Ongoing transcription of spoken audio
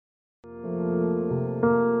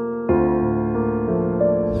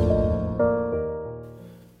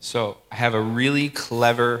So I have a really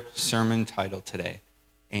clever sermon title today,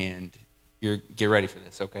 and get ready for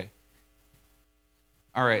this, okay?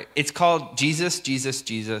 All right, it's called Jesus, Jesus,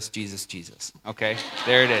 Jesus, Jesus, Jesus, okay?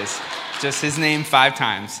 There it is. Just his name 5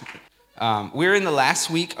 times. We're in the last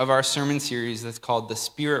week of our sermon series that's called The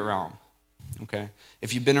Spirit Realm, okay?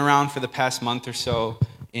 If you've been around for the past month or so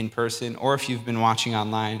in person, or if you've been watching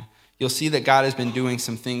online, you'll see that God has been doing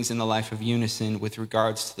some things in the life of Unison with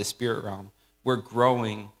regards to the Spirit Realm. We're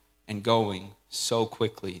growing and going so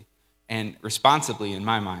quickly and responsibly, in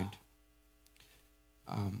my mind.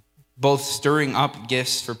 Both stirring up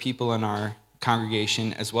gifts for people in our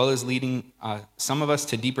congregation, as well as leading some of us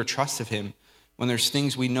to deeper trust of Him when there's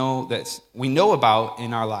things we know about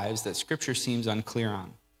in our lives that Scripture seems unclear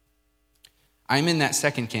on. I'm in that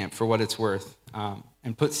second camp for what it's worth.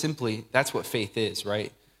 And put simply, that's what faith is,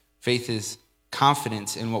 right? Faith is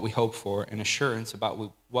confidence in what we hope for and assurance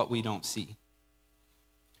about what we don't see.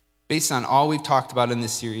 Based on all we've talked about in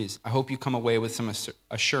this series, I hope you come away with some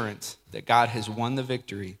assurance that God has won the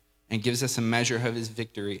victory and gives us a measure of his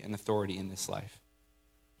victory and authority in this life.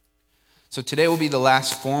 So today will be the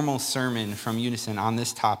last formal sermon from Unison on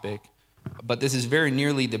this topic, but this is very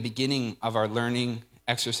nearly the beginning of our learning,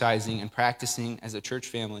 exercising, and practicing as a church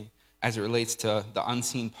family as it relates to the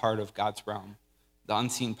unseen part of God's realm, the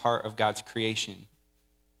unseen part of God's creation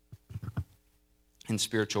and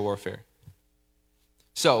spiritual warfare.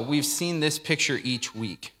 So we've seen this picture each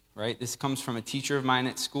week, right? This comes from a teacher of mine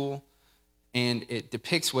at school, and it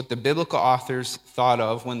depicts what the biblical authors thought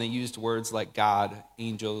of when they used words like God,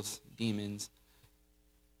 angels, demons.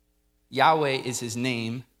 Yahweh is his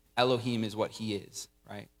name. Elohim is what he is,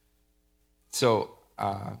 right? So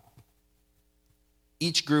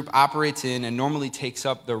each group operates in and normally takes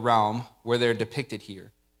up the realm where they're depicted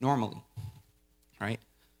here, normally, right?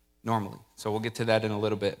 Normally. So we'll get to that in a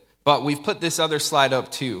little bit. But we've put this other slide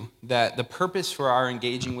up too, that the purpose for our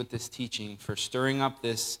engaging with this teaching, for stirring up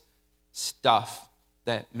this stuff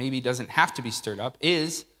that maybe doesn't have to be stirred up,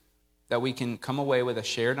 is that we can come away with a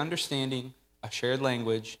shared understanding, a shared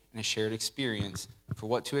language, and a shared experience for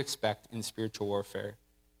what to expect in spiritual warfare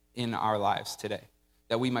in our lives today,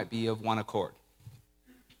 that we might be of one accord.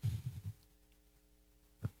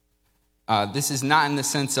 This is not in the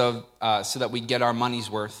sense of so that we get our money's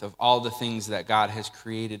worth of all the things that God has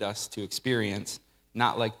created us to experience,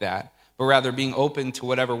 not like that, but rather being open to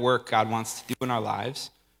whatever work God wants to do in our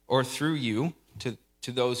lives or through you to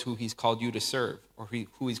those who he's called you to serve or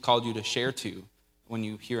who he's called you to share to when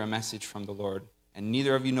you hear a message from the Lord. And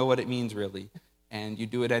neither of you know what it means really, and you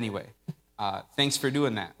do it anyway. Thanks for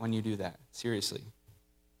doing that when you do that, seriously.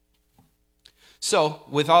 So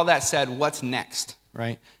with all that said, what's next?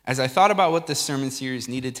 Right? As I thought about what this sermon series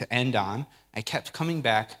needed to end on, I kept coming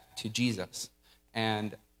back to Jesus.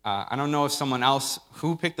 And I don't know if someone else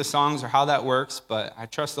who picked the songs or how that works, but I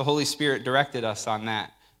trust the Holy Spirit directed us on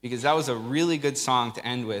that because that was a really good song to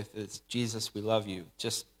end with. It's Jesus, we love you.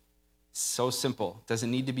 Just so simple. Doesn't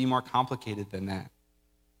need to be more complicated than that.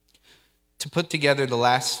 To put together the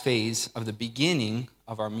last phase of the beginning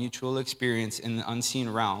of our mutual experience in the unseen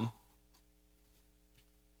realm,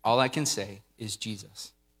 all I can say is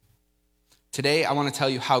Jesus. Today, I want to tell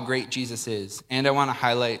you how great Jesus is, and I want to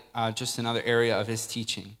highlight just another area of his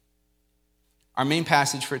teaching. Our main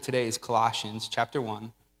passage for today is Colossians chapter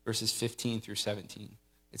 1, verses 15 through 17.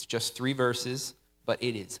 It's just 3 verses, but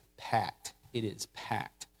it is packed. It is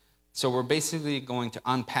packed. So we're basically going to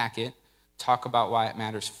unpack it, talk about why it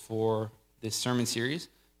matters for this sermon series,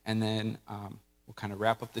 and then we'll kind of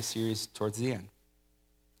wrap up the series towards the end.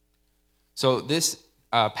 So this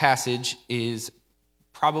passage is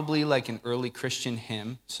probably like an early Christian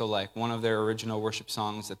hymn, so like one of their original worship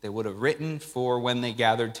songs that they would have written for when they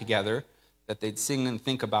gathered together, that they'd sing and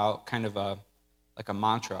think about, kind of like a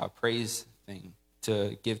mantra, a praise thing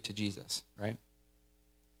to give to Jesus, right?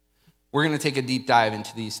 We're going to take a deep dive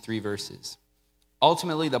into these 3 verses.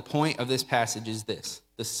 Ultimately, the point of this passage is this: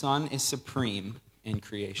 the Son is supreme in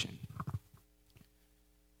creation.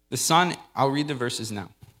 The Son, I'll read the verses now.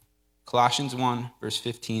 Colossians 1, verse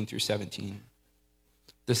 15 through 17.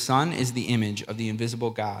 The Son is the image of the invisible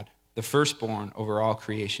God, the firstborn over all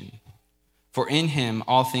creation. For in him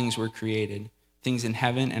all things were created, things in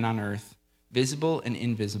heaven and on earth, visible and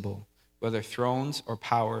invisible, whether thrones or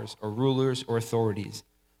powers or rulers or authorities.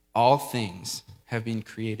 All things have been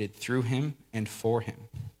created through him and for him.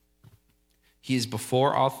 He is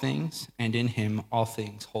before all things, and in him all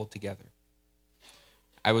things hold together.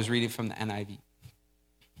 I was reading from the NIV.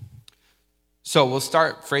 So we'll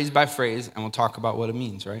start phrase by phrase, and we'll talk about what it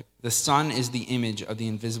means, right? The Son is the image of the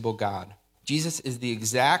invisible God. Jesus is the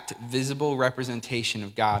exact visible representation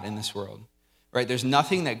of God in this world. right? There's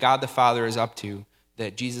nothing that God the Father is up to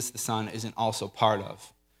that Jesus the Son isn't also part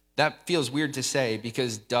of. That feels weird to say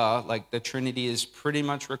because, like the Trinity is pretty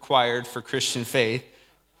much required for Christian faith.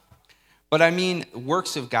 But I mean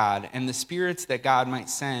works of God and the spirits that God might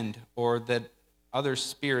send, or that other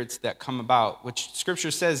spirits that come about, which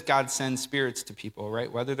Scripture says God sends spirits to people,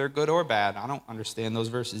 right? Whether they're good or bad. I don't understand those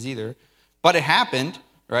verses either. But it happened,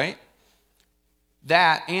 right?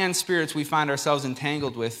 That and spirits we find ourselves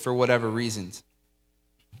entangled with for whatever reasons.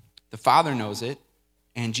 The Father knows it,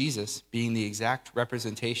 and Jesus, being the exact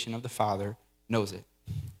representation of the Father, knows it.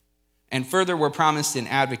 And further, we're promised an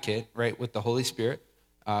advocate, right, with the Holy Spirit,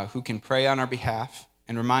 who can pray on our behalf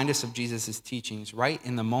and remind us of Jesus' teachings right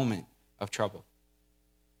in the moment of trouble.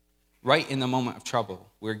 Right in the moment of trouble,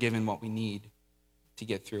 we're given what we need to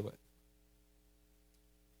get through it.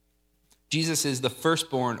 Jesus is the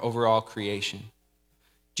firstborn over all creation.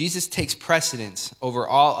 Jesus takes precedence over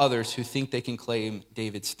all others who think they can claim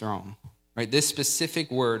David's throne. Right? This specific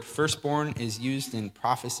word, firstborn, is used in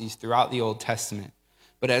prophecies throughout the Old Testament,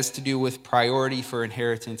 but has to do with priority for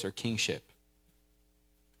inheritance or kingship.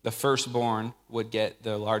 The firstborn would get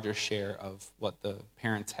the larger share of what the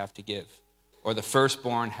parents have to give, or the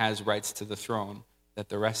firstborn has rights to the throne that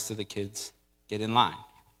the rest of the kids get in line.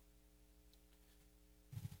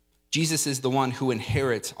 Jesus is the one who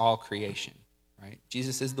inherits all creation, right?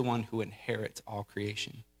 Jesus is the one who inherits all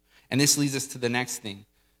creation. And this leads us to the next thing.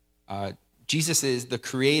 Jesus is the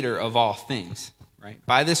creator of all things, right?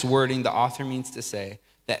 By this wording, the author means to say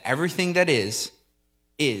that everything that is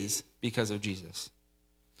because of Jesus.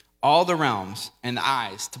 All the realms and the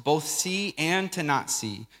eyes to both see and to not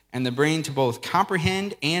see, and the brain to both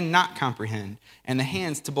comprehend and not comprehend, and the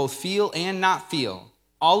hands to both feel and not feel.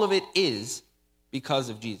 All of it is because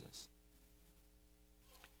of Jesus.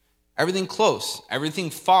 Everything close, everything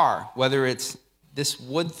far, whether it's this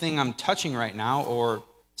wood thing I'm touching right now or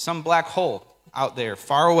some black hole out there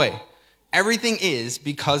far away, everything is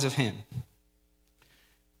because of him.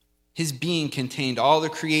 His being contained all the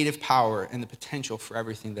creative power and the potential for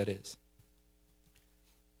everything that is.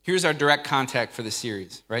 Here's our direct contact for the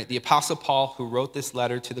series, right? The Apostle Paul, who wrote this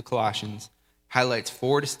letter to the Colossians, highlights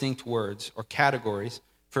 4 distinct words or categories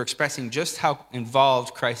for expressing just how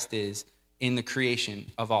involved Christ is in the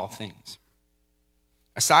creation of all things.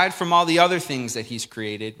 Aside from all the other things that he's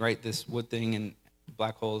created, right? This wood thing and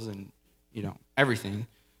black holes and, everything.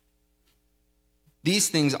 These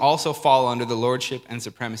things also fall under the lordship and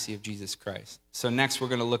supremacy of Jesus Christ. So next we're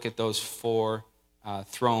going to look at those 4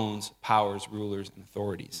 thrones, powers, rulers, and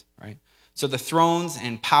authorities, right? So the thrones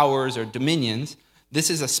and powers or dominions, this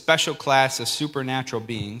is a special class of supernatural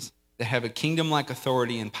beings that have a kingdom-like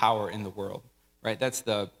authority and power in the world, right? That's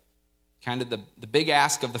the big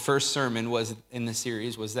ask of the first sermon was in the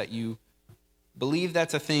series was that you believe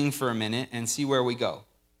that's a thing for a minute and see where we go.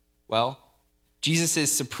 Well, Jesus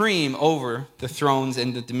is supreme over the thrones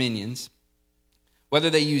and the dominions, whether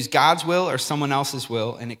they use God's will or someone else's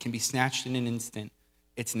will, and it can be snatched in an instant.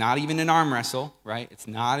 It's not even an arm wrestle, right? It's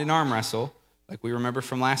not an arm wrestle, like we remember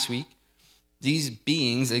from last week. These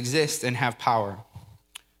beings exist and have power.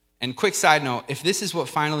 And quick side note, if this is what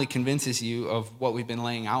finally convinces you of what we've been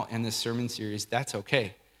laying out in this sermon series, that's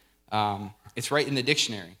okay. It's right in the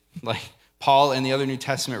dictionary. Like Paul and the other New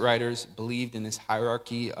Testament writers believed in this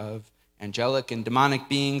hierarchy of angelic and demonic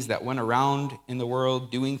beings that went around in the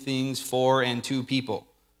world doing things for and to people.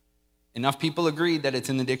 Enough people agreed that it's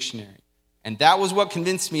in the dictionary. And that was what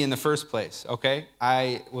convinced me in the first place, okay?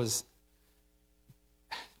 I was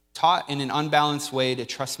taught in an unbalanced way to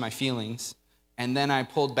trust my feelings, and then I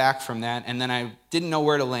pulled back from that, and then I didn't know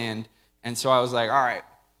where to land, and so I was like, all right,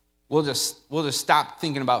 we'll just stop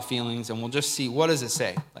thinking about feelings, and we'll just see, what does it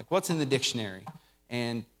say? Like, what's in the dictionary?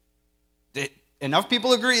 And enough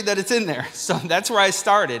people agreed that it's in there. So that's where I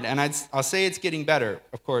started. And I'll say it's getting better,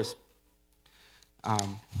 of course.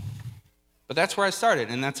 But that's where I started,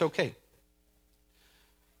 and that's okay.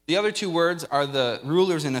 The other 2 words are the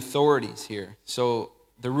rulers and authorities here. So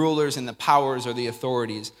the rulers and the powers or the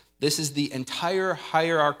authorities. This is the entire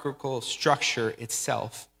hierarchical structure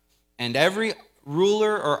itself. And every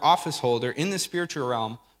ruler or office holder in the spiritual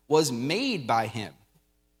realm was made by him.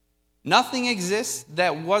 Nothing exists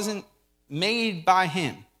that wasn't made by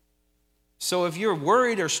him. So if you're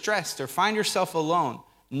worried or stressed or find yourself alone,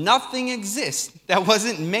 nothing exists that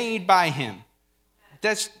wasn't made by him.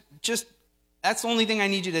 That's the only thing I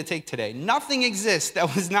need you to take today. Nothing exists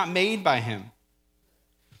that was not made by him.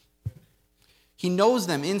 He knows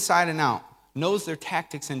them inside and out, knows their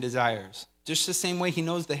tactics and desires. Just the same way he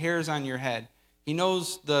knows the hairs on your head. He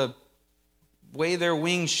knows the way their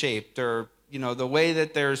wings shaped, or the way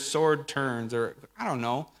that their sword turns, or I don't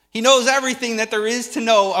know. He knows everything that there is to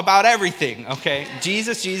know about everything, okay?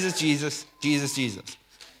 Jesus, Jesus, Jesus, Jesus, Jesus.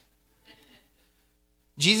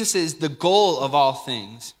 Jesus is the goal of all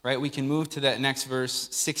things, right? We can move to that next verse,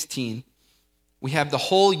 16. We have the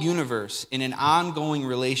whole universe in an ongoing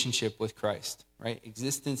relationship with Christ, right?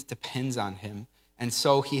 Existence depends on him, and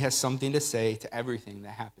so he has something to say to everything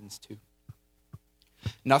that happens too.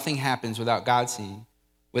 Nothing happens without God seeing,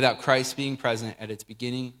 without Christ being present at its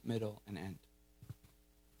beginning, middle, and end.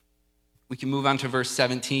 We can move on to verse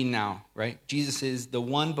 17 now, right? Jesus is the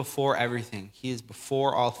one before everything. He is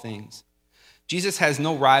before all things. Jesus has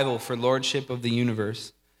no rival for lordship of the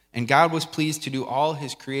universe, and God was pleased to do all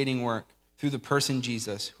his creating work through the person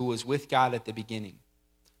Jesus, who was with God at the beginning.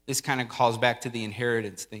 This kind of calls back to the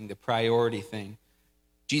inheritance thing, the priority thing.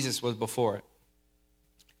 Jesus was before it.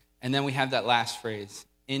 And then we have that last phrase,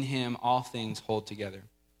 in him all things hold together.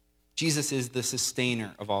 Jesus is the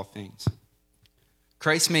sustainer of all things.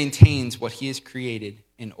 Christ maintains what he has created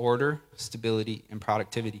in order, stability, and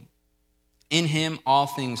productivity. In him, all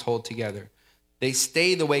things hold together. They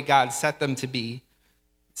stay the way God set them to be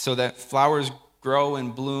so that flowers grow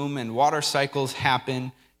and bloom and water cycles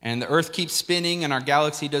happen and the earth keeps spinning and our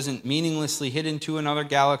galaxy doesn't meaninglessly hit into another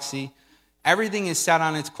galaxy. Everything is set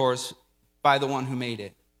on its course by the one who made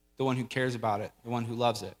it, the one who cares about it, the one who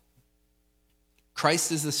loves it.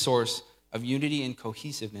 Christ is the source of unity and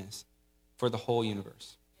cohesiveness for the whole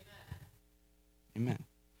universe. Amen.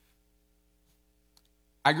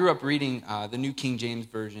 I grew up reading the New King James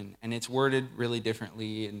Version, and it's worded really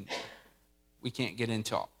differently, and we can't get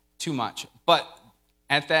into too much. But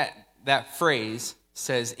at that phrase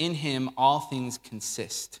says, in him all things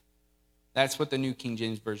consist. That's what the New King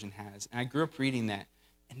James Version has. And I grew up reading that,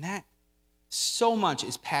 and that so much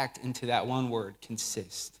is packed into that one word,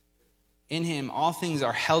 consist. In him all things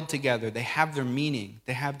are held together. They have their meaning.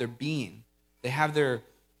 They have their being. They have their,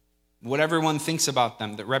 what everyone thinks about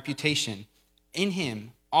them, their reputation. In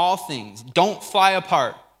him, all things don't fly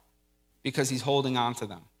apart because he's holding on to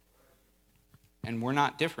them. And we're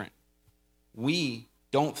not different. We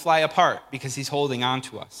don't fly apart because he's holding on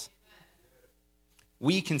to us.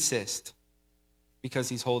 We consist because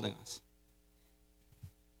he's holding us.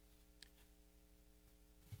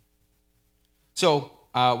 So,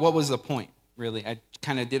 what was the point, really? I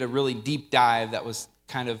kind of did a really deep dive that was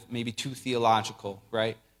kind of maybe too theological,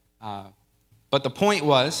 right? But the point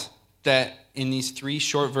was that in these 3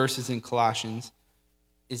 short verses in Colossians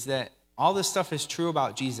is that all this stuff is true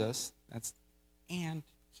about Jesus, and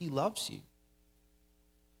he loves you.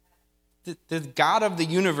 The God of the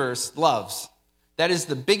universe loves. That is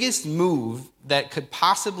the biggest move that could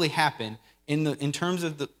possibly happen in terms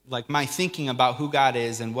of my thinking about who God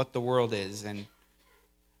is and what the world is. And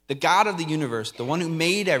the God of the universe, the one who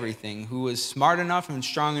made everything, who was smart enough and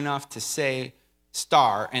strong enough to say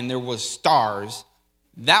star, and there was stars,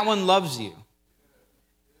 that one loves you.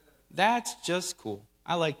 That's just cool.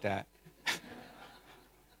 I like that.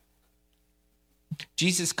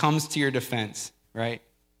 Jesus comes to your defense, right?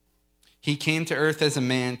 He came to earth as a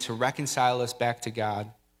man to reconcile us back to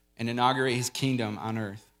God and inaugurate his kingdom on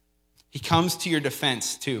earth. He comes to your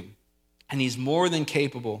defense too, and he's more than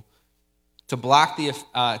capable to block the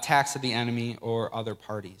attacks of the enemy or other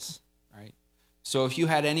parties, right? So if you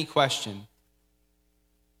had any question,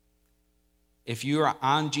 if you are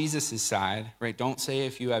on Jesus' side, right, don't say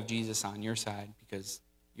if you have Jesus on your side, because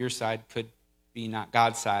your side could be not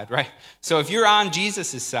God's side, right? So if you're on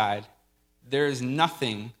Jesus' side, there is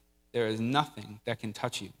nothing that can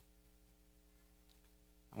touch you.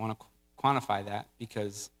 I want to quantify that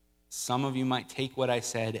because some of you might take what I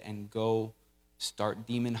said and go start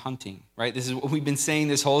demon hunting, right? This is what we've been saying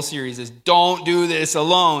this whole series is don't do this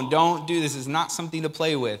alone. Don't do this. This is not something to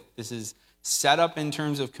play with. This is set up in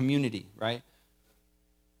terms of community, right?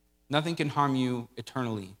 Nothing can harm you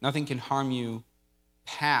eternally. Nothing can harm you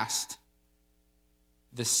past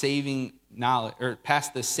the saving knowledge, or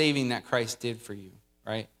past the saving that Christ did for you,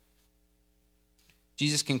 right?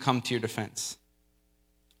 Jesus can come to your defense.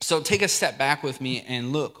 So take a step back with me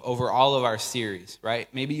and look over all of our series, right?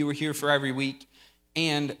 Maybe you were here for every week,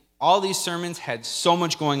 and all these sermons had so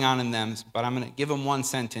much going on in them, but I'm going to give them one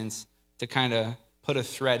sentence to kind of put a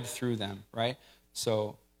thread through them, right?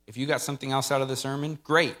 So if you got something else out of the sermon,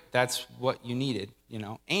 great. That's what you needed,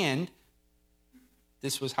 And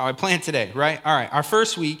this was how I planned today, right? All right, our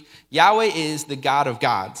first week, Yahweh is the God of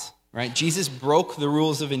gods, right? Jesus broke the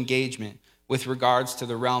rules of engagement with regards to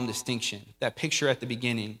the realm distinction. That picture at the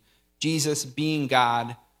beginning, Jesus being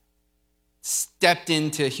God stepped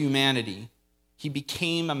into humanity. He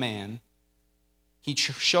became a man. He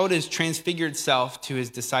showed his transfigured self to his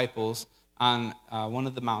disciples on one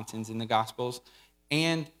of the mountains in the Gospels.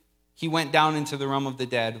 And he went down into the realm of the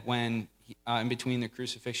dead when in between the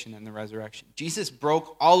crucifixion and the resurrection. Jesus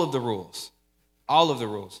broke all of the rules. All of the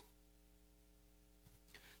rules.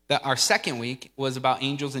 Our second week was about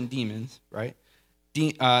angels and demons, right?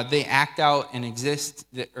 They act out and exist,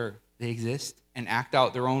 or they exist and act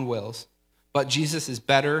out their own wills. But Jesus is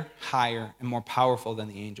better, higher, and more powerful than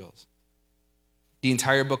the angels. The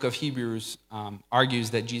entire book of Hebrews argues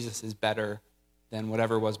that Jesus is better than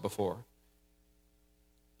whatever was before.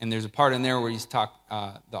 And there's a part in there where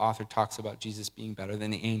the author talks about Jesus being better than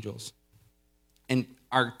the angels. And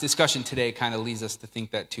our discussion today kind of leads us to think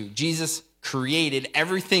that too. Jesus created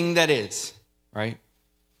everything that is, right?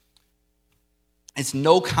 It's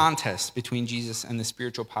no contest between Jesus and the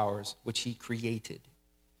spiritual powers which he created.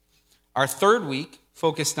 Our third week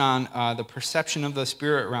focused on the perception of the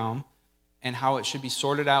spirit realm and how it should be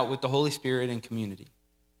sorted out with the Holy Spirit and community.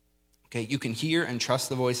 Okay, you can hear and trust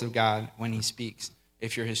the voice of God when he speaks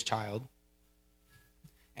if you're his child,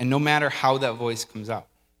 and no matter how that voice comes out.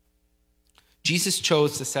 Jesus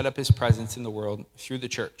chose to set up his presence in the world through the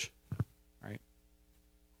church, right?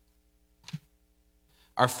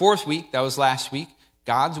 Our fourth week, that was last week,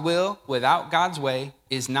 God's will without God's way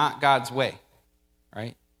is not God's way,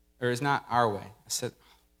 right? Or is not our way.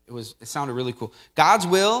 It sounded really cool. God's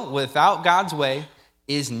will without God's way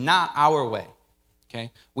is not our way. Okay?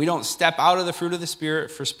 We don't step out of the fruit of the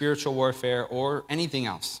Spirit for spiritual warfare or anything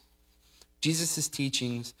else. Jesus'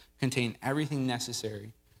 teachings contain everything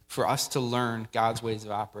necessary for us to learn God's ways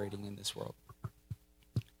of operating in this world.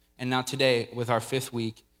 And now today, with our fifth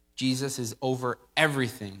week, Jesus is over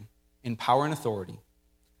everything in power and authority.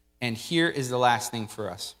 And here is the last thing for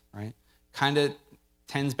us, right? Kind of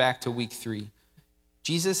tends back to week 3.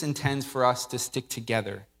 Jesus intends for us to stick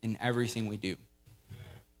together in everything we do.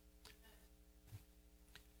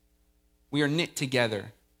 We are knit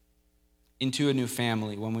together into a new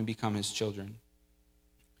family when we become his children.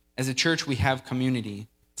 As a church, we have community.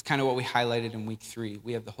 It's kind of what we highlighted in week 3.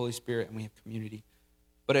 We have the Holy Spirit and we have community.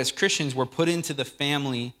 But as Christians, we're put into the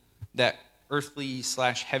family, that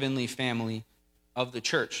earthly/heavenly family of the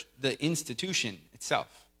church, the institution itself,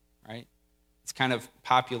 right? It's kind of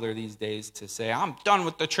popular these days to say, I'm done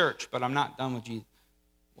with the church, but I'm not done with Jesus.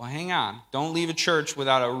 Well, hang on. Don't leave a church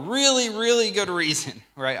without a really, really good reason,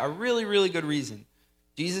 right? A really, really good reason.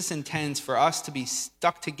 Jesus intends for us to be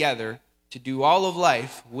stuck together to do all of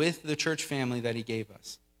life with the church family that he gave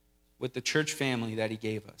us. With the church family that he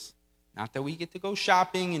gave us. Not that we get to go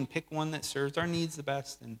shopping and pick one that serves our needs the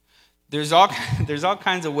best. And there's all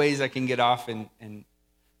kinds of ways that can get off and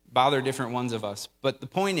bother different ones of us. But the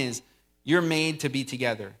point is, you're made to be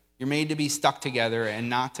together. You're made to be stuck together and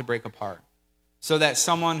not to break apart. So that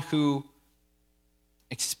someone who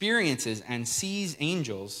experiences and sees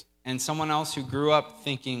angels and someone else who grew up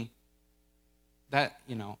thinking that,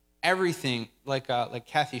 everything, like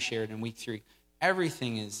Kathy shared in week 3,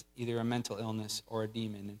 everything is either a mental illness or a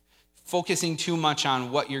demon. And focusing too much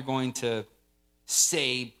on what you're going to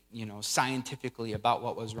say, scientifically about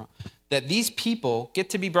what was wrong. That these people get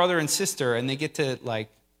to be brother and sister and they get to,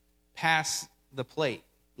 pass the plate.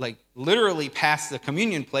 Literally pass the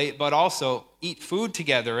communion plate, but also eat food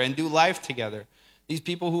together and do life together. These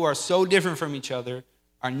people who are so different from each other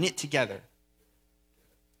are knit together.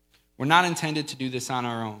 We're not intended to do this on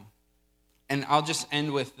our own. And I'll just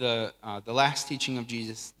end with the last teaching of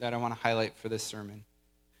Jesus that I want to highlight for this sermon,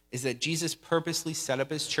 is that Jesus purposely set up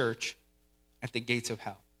his church at the gates of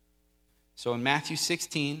hell. So in Matthew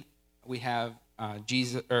 16, we have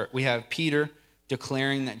Peter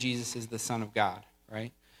declaring that Jesus is the Son of God,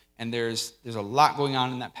 right? And there's a lot going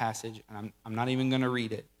on in that passage, and I'm not even going to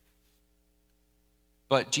read it.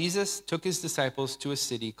 But Jesus took his disciples to a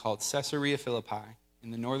city called Caesarea Philippi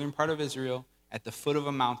in the northern part of Israel at the foot of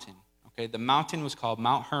a mountain. Okay, the mountain was called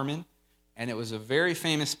Mount Hermon, and it was a very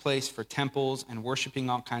famous place for temples and worshiping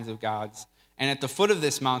all kinds of gods. And at the foot of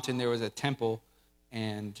this mountain, there was a temple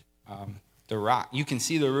and the rock. You can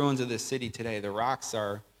see the ruins of this city today. The rocks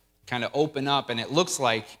are kind of open up, and it looks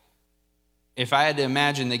like, if I had to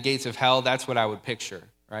imagine the gates of hell, that's what I would picture,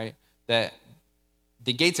 right? That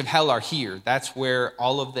the gates of hell are here. That's where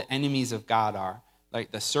all of the enemies of God are.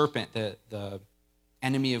 Like the serpent, the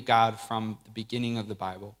enemy of God from the beginning of the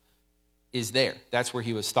Bible, is there. That's where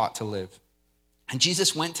he was thought to live. And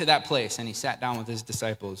Jesus went to that place, and he sat down with his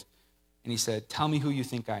disciples, and he said, "Tell me who you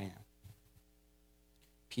think I am."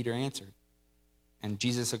 Peter answered. And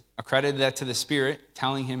Jesus accredited that to the Spirit,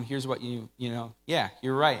 telling him, here's what yeah,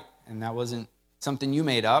 you're right. And that wasn't something you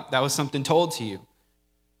made up. That was something told to you.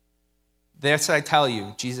 This I tell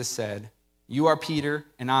you, Jesus said, you are Peter,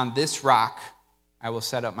 and on this rock I will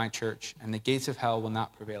set up my church, and the gates of hell will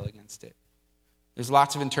not prevail against it. There's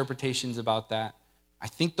lots of interpretations about that. I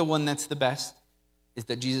think the one that's the best is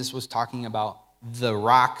that Jesus was talking about the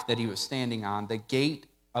rock that he was standing on, the gate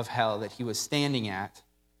of hell that he was standing at,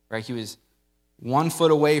 right? He was 1 foot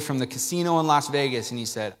away from the casino in Las Vegas, and he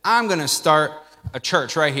said, I'm going to start a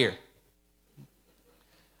church right here.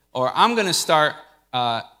 Or I'm going to start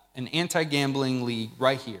an anti-gambling league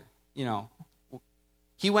right here. You know,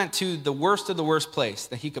 he went to the worst of the worst place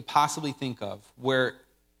that he could possibly think of, where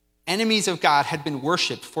enemies of God had been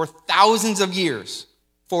worshipped for thousands of years.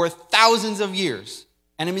 For thousands of years,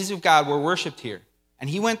 enemies of God were worshipped here. And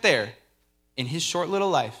he went there in his short little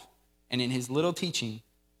life and in his little teaching,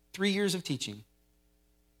 3 years of teaching.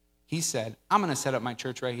 He said, I'm going to set up my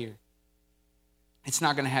church right here. It's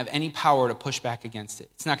not going to have any power to push back against it.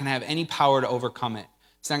 It's not going to have any power to overcome it.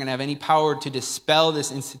 It's not going to have any power to dispel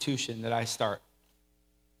this institution that I start.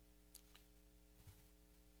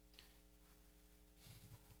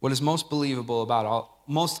 What is most unbelievable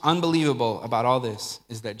about all this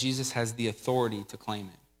is that Jesus has the authority to claim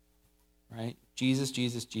it. Right? Jesus,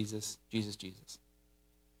 Jesus, Jesus, Jesus, Jesus.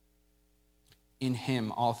 In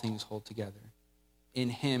him, all things hold together. In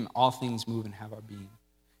him, all things move and have our being.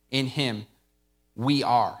 In him, we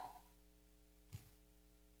are.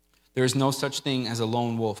 There is no such thing as a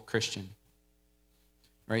lone wolf Christian.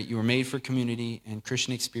 Right? You were made for community, and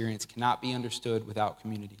Christian experience cannot be understood without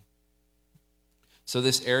community. So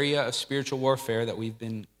this area of spiritual warfare that we've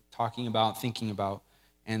been talking about, thinking about,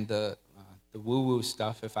 and the woo-woo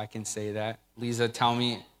stuff, if I can say that. Lisa, tell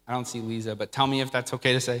me, I don't see Lisa, but tell me if that's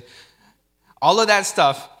okay to say. All of that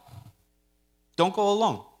stuff, don't go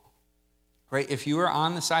alone. Right? If you are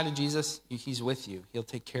on the side of Jesus, he's with you. He'll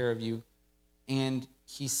take care of you. And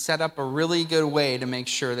he set up a really good way to make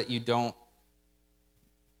sure that you don't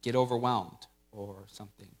get overwhelmed or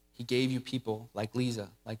something. He gave you people like Lisa,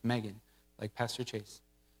 like Megan, like Pastor Chase,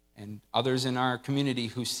 and others in our community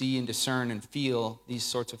who see and discern and feel these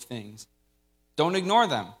sorts of things. Don't ignore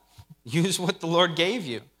them. Use what the Lord gave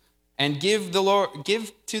you, and give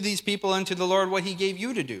to these people and to the Lord what he gave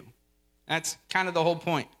you to do. That's kind of the whole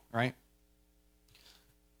point, right?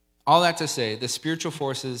 All that to say, the spiritual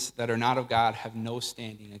forces that are not of God have no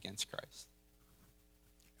standing against Christ.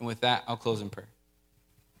 And with that, I'll close in prayer.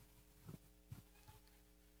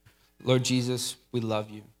 Lord Jesus, we love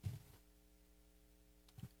you.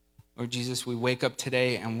 Lord Jesus, we wake up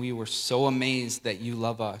today and we were so amazed that you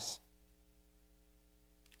love us.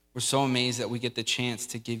 We're so amazed that we get the chance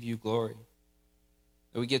to give you glory.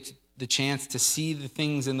 That we get the chance to see the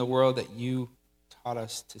things in the world that you taught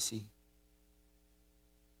us to see.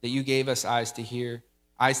 That you gave us eyes to hear,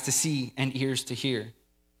 eyes to see, and ears to hear.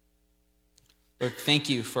 Lord, thank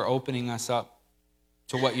you for opening us up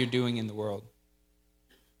to what you're doing in the world.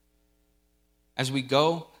 As we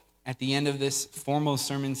go at the end of this formal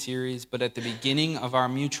sermon series, but at the beginning of our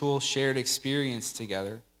mutual shared experience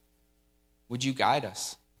together, would you guide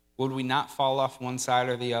us? Would we not fall off one side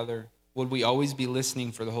or the other? Would we always be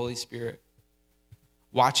listening for the Holy Spirit,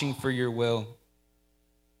 watching for your will,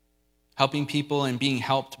 helping people and being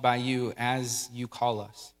helped by you as you call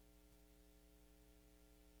us?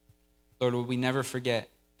 Lord, would we never forget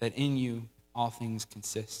that in you all things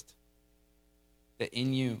consist, that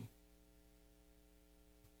in you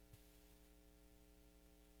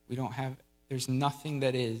there's nothing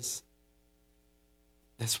that's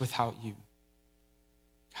without you.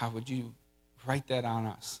 God, would you write that on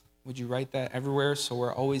us? Would you write that everywhere so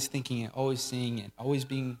we're always thinking it, always seeing it, always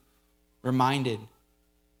being reminded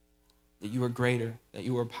that you are greater, that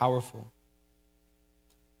you are powerful,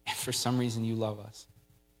 and for some reason you love us.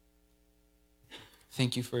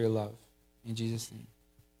 Thank you for your love. In Jesus' name,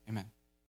 amen.